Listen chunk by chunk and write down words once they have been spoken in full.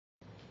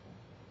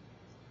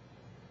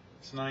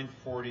It's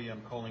 9:40.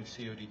 I'm calling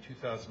COD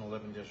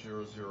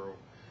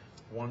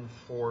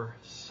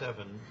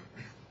 2011-00147,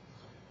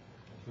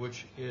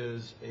 which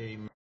is a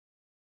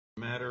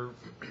matter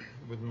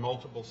with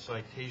multiple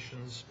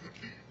citations.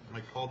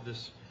 I called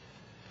this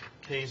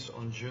case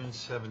on June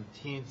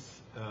 17th.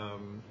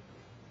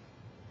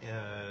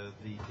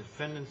 The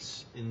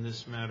defendants in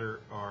this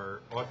matter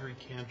are Audrey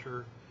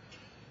Cantor,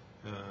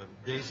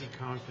 Daisy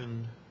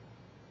Conklin,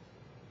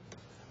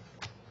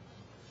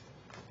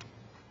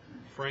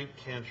 Frank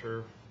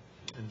Cantor,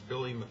 and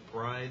Billy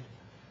McBride.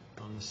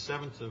 On the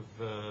 7th of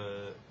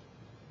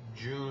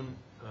June,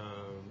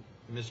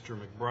 Mr.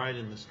 McBride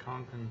and Ms.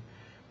 Conklin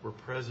were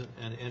present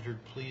and entered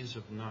pleas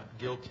of not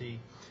guilty.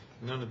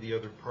 None of the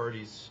other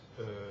parties,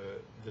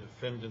 the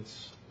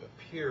defendants,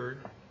 appeared.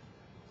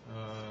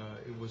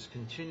 It was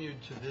continued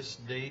to this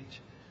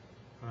date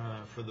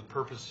for the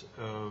purpose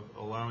of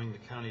allowing the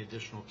county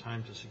additional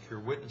time to secure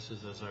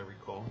witnesses, as I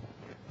recall.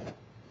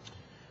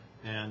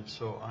 And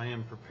so I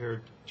am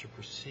prepared to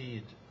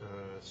proceed.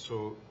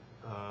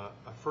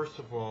 First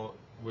of all,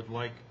 would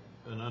like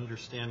an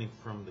understanding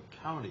from the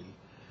county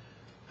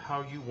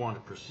how you want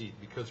to proceed,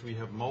 because we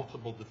have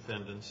multiple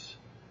defendants,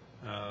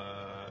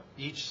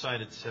 each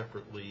cited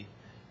separately.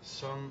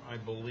 Some, I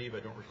believe, I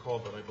don't recall,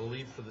 but I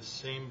believe for the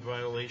same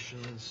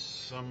violations,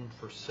 some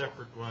for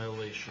separate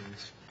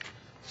violations.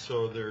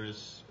 So there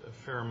is a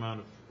fair amount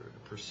of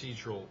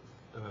procedural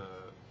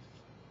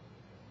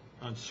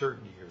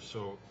uncertainty here.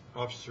 So,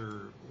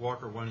 Officer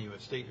Walker, why don't you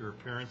state your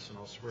appearance, and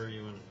I'll swear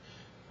you in,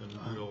 and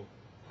we'll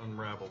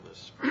unravel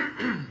this.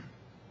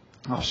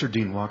 Officer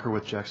Dean Walker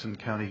with Jackson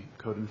County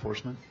Code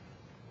Enforcement.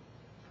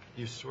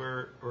 Do you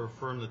swear or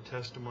affirm the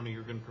testimony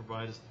you're going to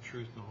provide is the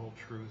truth and the whole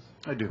truth?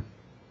 I do.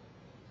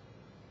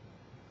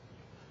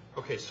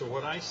 Okay, so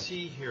what I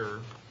see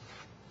here,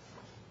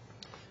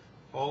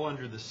 all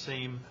under the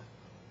same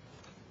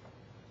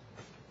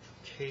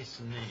case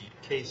name,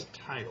 case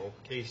title,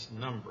 case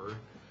number,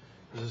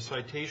 is a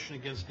citation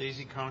against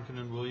Daisy Conklin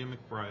and William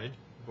McBride,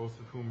 both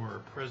of whom are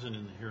present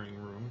in the hearing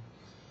room,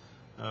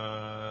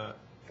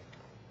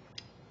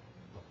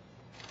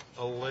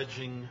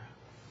 alleging,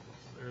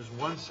 there's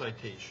one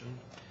citation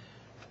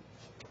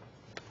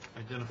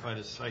identified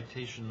as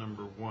citation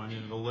number 1,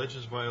 and it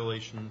alleges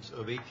violations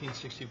of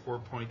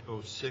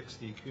 1864.06,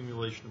 the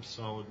accumulation of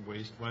solid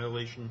waste,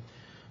 violation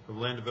of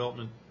Land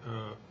Development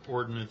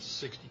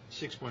Ordinance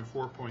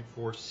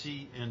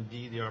 6.4.4 and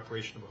D, the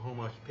operation of a home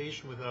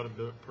occupation without a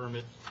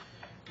permit,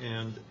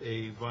 and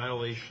a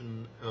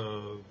violation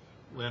of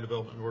Land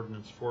Development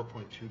Ordinance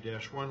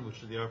 4.2-1,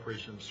 which is the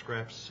operation of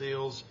scrap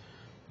sales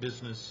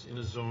business in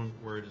a zone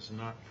where it is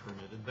not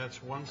permitted.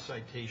 That's one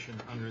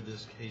citation under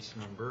this case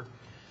number.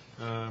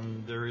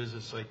 There is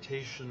a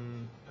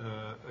citation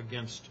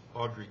against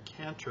Audrey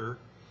Cantor,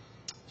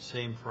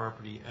 same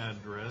property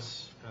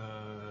address,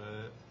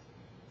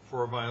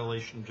 for a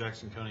violation of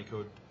Jackson County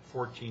Code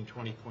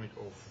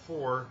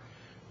 1420.04,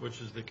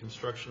 which is the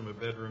construction of a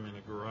bedroom in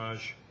a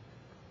garage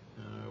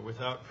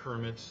without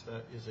permits.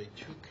 That is a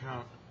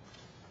 2-count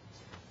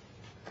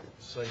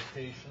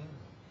citation.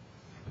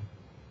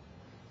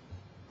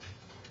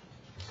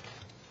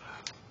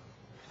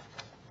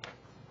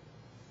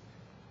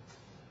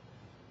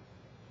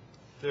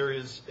 There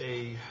is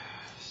a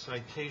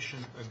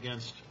citation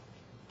against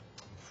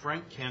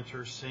Frank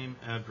Cantor, same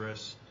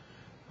address,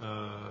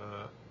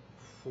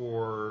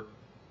 for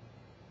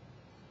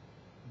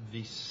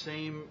the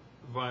same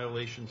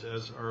violations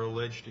as are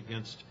alleged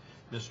against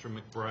Mr.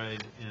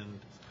 McBride and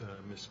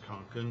Ms.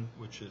 Conklin,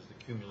 which is the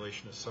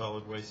accumulation of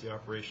solid waste, the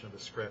operation of a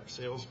scrap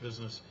sales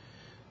business,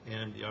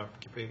 and the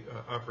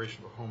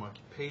operation of a home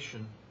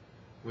occupation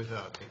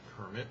without a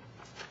permit.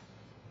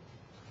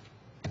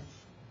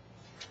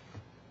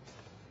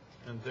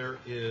 And there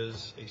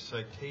is a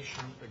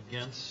citation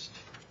against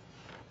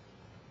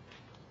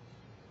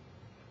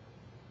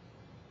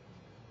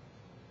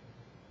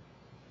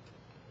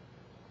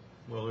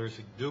there's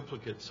a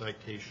duplicate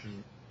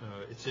citation.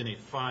 It's in a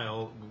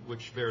file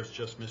which bears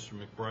just Mr.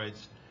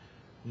 McBride's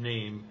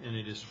name, and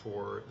it is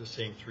for the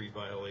same 3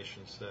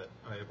 violations that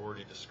I have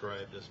already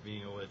described as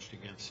being alleged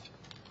against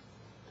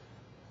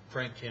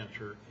Frank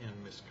Cantor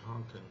and Ms.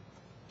 Conklin.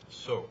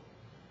 So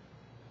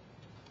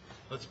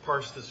let's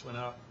parse this one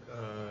out.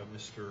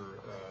 Mr.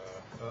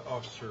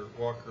 Officer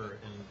Walker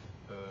and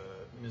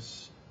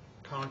Ms.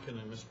 Conklin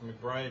and Mr.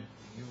 McBride,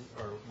 you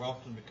are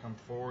welcome to come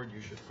forward.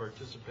 You should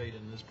participate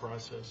in this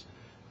process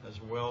as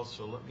well.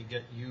 So let me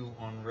get you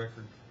on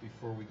record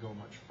before we go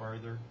much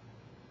farther.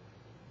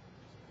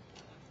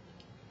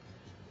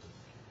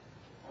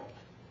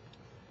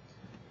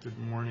 Good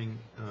morning,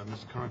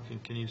 Ms. Conklin.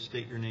 Can you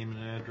state your name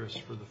and address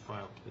for the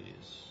file,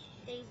 please?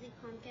 Daisy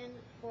Conklin,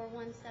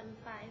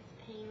 4175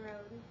 Payne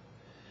Road.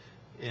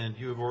 And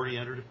you have already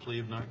entered a plea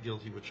of not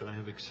guilty, which I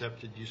have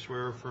accepted. Do you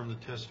swear or affirm the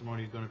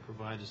testimony you're going to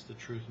provide is the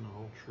truth and the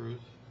whole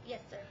truth?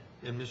 Yes, sir.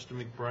 And Mr.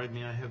 McBride,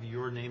 may I have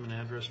your name and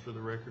address for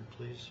the record,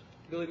 please?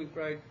 Billy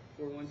McBride,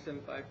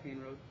 4175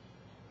 Payne Road.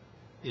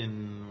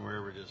 In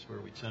wherever it is, where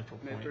are we? Central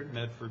Point? Medford.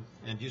 Medford.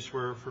 And do you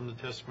swear or affirm the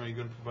testimony you're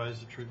going to provide is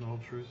the truth and the whole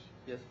truth?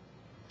 Yes.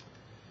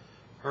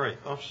 All right,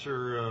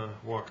 Officer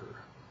Walker,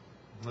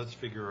 let's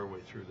figure our way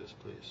through this,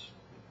 please.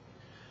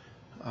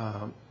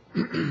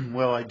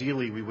 Well,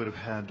 ideally, we would have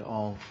had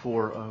all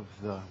four of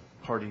the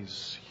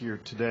parties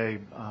here today.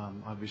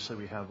 Obviously,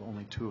 we have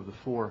only two of the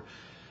four.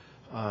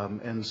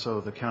 And so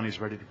the county's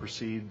ready to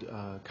proceed,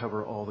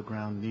 cover all the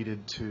ground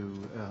needed to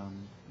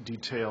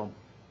detail,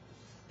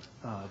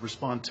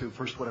 respond to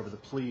first whatever the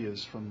plea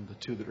is from the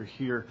two that are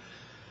here,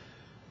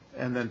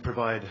 and then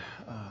provide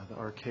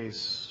our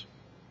case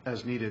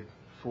as needed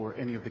for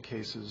any of the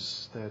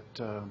cases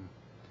that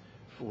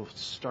we'll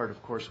start,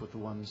 of course, with the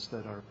ones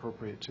that are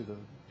appropriate to the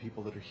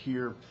people that are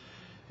here,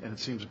 and it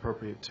seems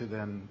appropriate to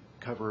then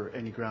cover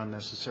any ground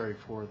necessary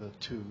for the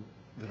two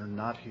that are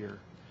not here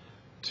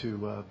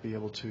to be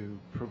able to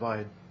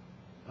provide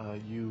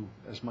you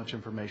as much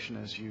information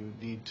as you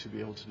need to be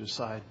able to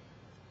decide.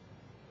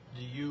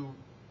 Do you,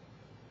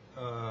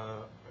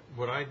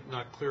 what I'm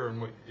not clear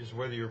on is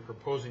whether you're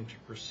proposing to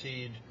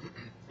proceed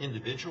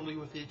individually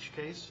with each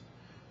case,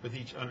 with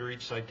under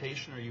each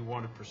citation, or you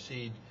want to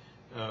proceed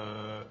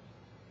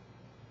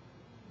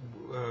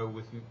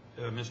with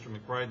Mr.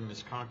 McBride and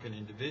Ms. Conkin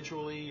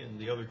individually and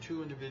the other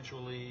two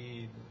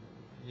individually.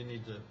 You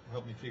need to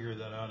help me figure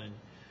that out, and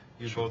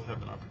you Sure. both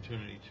have an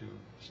opportunity to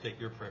state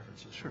your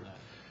preferences Sure. for that.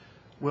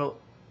 Well,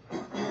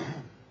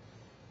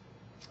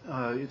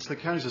 it's the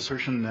county's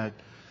assertion that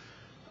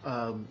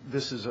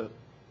this is a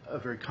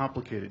very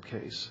complicated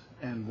case,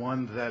 and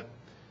one that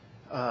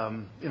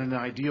in an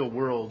ideal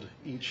world,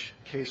 each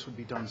case would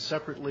be done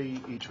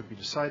separately, each would be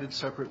decided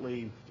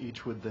separately,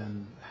 each would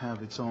then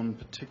have its own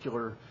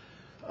particular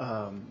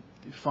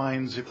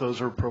fines if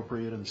those are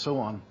appropriate, and so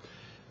on.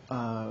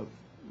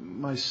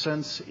 My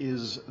sense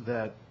is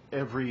that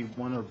every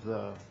one of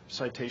the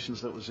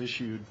citations that was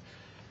issued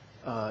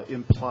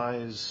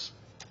implies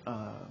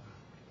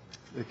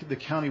the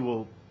county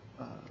will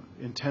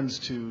intends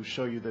to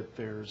show you that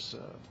there's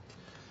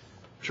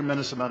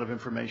tremendous amount of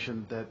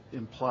information that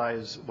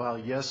implies, while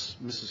yes,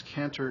 Mrs.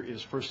 Cantor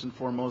is first and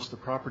foremost the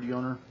property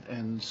owner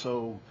and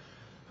so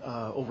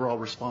overall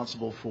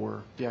responsible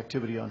for the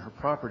activity on her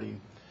property,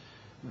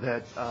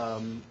 that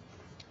I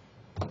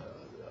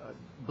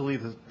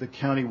believe that the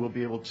county will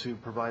be able to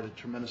provide a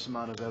tremendous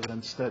amount of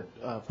evidence that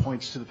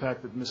points to the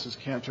fact that Mrs.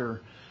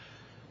 Cantor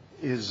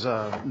is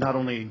not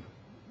only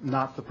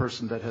not the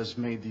person that has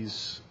made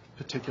these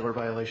particular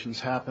violations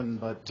happen,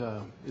 but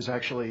is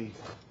actually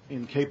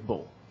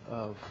incapable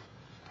of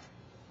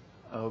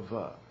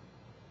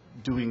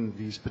doing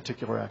these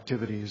particular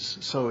activities.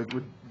 So it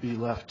would be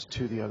left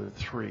to the other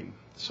three.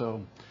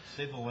 So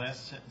Say the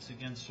last sentence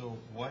again. So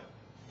what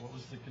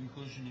was the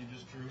conclusion you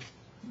just drew?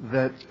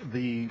 that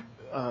the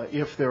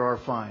if there are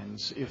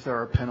fines, if there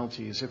are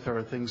penalties, if there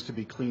are things to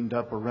be cleaned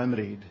up or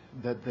remedied,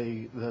 that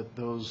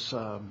those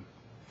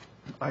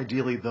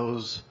ideally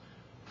those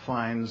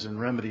fines and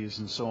remedies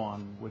and so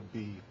on would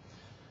be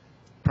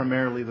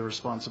primarily the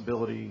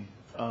responsibility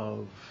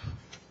of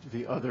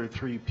the other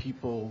three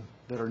people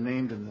that are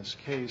named in this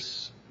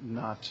case,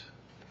 not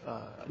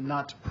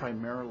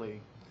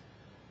primarily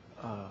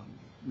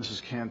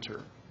Mrs.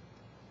 Cantor.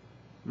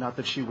 Not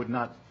that she would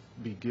not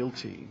be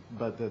guilty,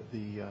 but that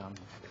the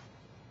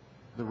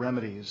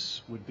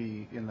remedies would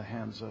be in the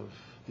hands of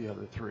the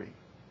other three.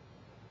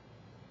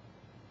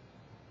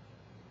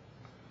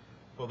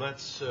 Well,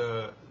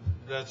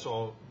 that's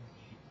all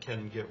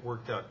can get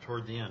worked out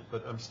toward the end,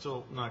 but I'm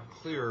still not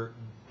clear.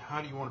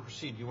 How do you want to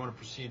proceed? Do you want to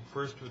proceed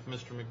first with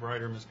Mr.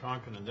 McBride or Ms.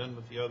 Conkin, and then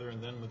with the other,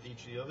 and then with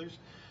each of the others?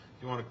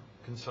 Do you want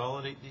to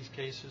consolidate these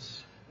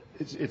cases?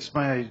 It's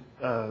my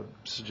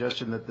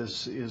suggestion that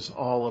this is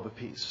all of a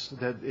piece,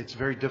 that it's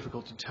very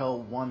difficult to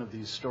tell one of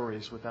these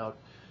stories without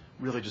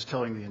really just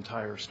telling the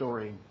entire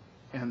story,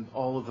 and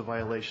all of the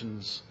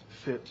violations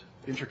fit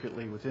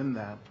intricately within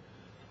that.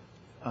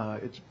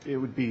 It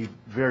would be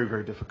very,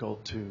 very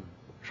difficult to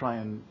try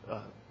and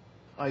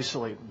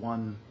isolate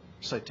one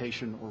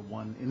citation or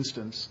one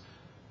instance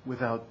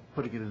without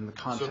putting it in the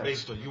context. So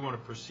basically, you want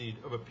to proceed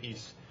of a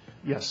piece.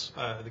 Yes.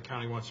 The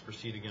county wants to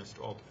proceed against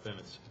all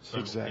defendants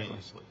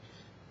simultaneously.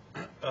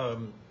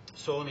 Exactly.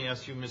 So let me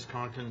ask you, Ms.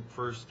 Conkin,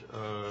 first.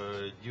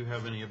 Do you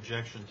have any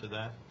objection to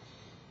that?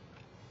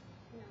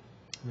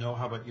 No. No.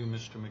 How about you,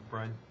 Mr.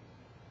 McBride?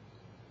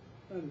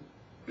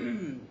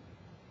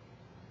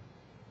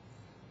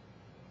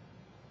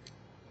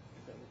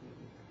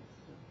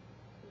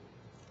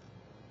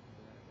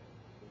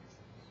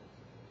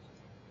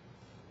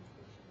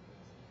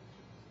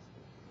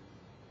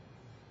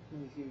 Let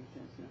me give you a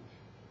chance now.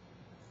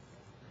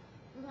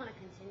 We want a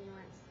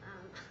continuance.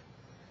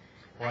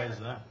 Why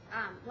is that?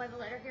 We have a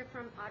letter here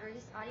from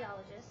Audrey's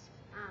audiologist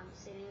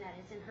stating that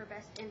it's in her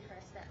best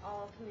interest that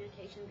all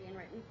communication be in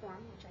written form,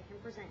 which I can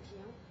present to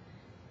you.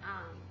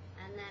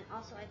 And then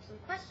also I have some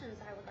questions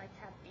I would like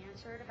to have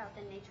answered about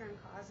the nature and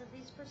cause of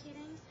these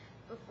proceedings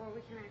before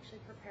we can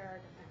actually prepare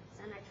our defense.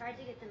 And I tried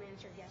to get them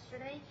answered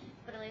yesterday,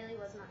 but Alayli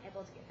was not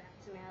able to get back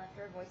to me. I left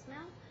her a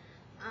voicemail.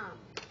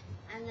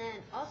 And then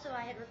also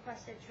I had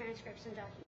requested transcripts and documents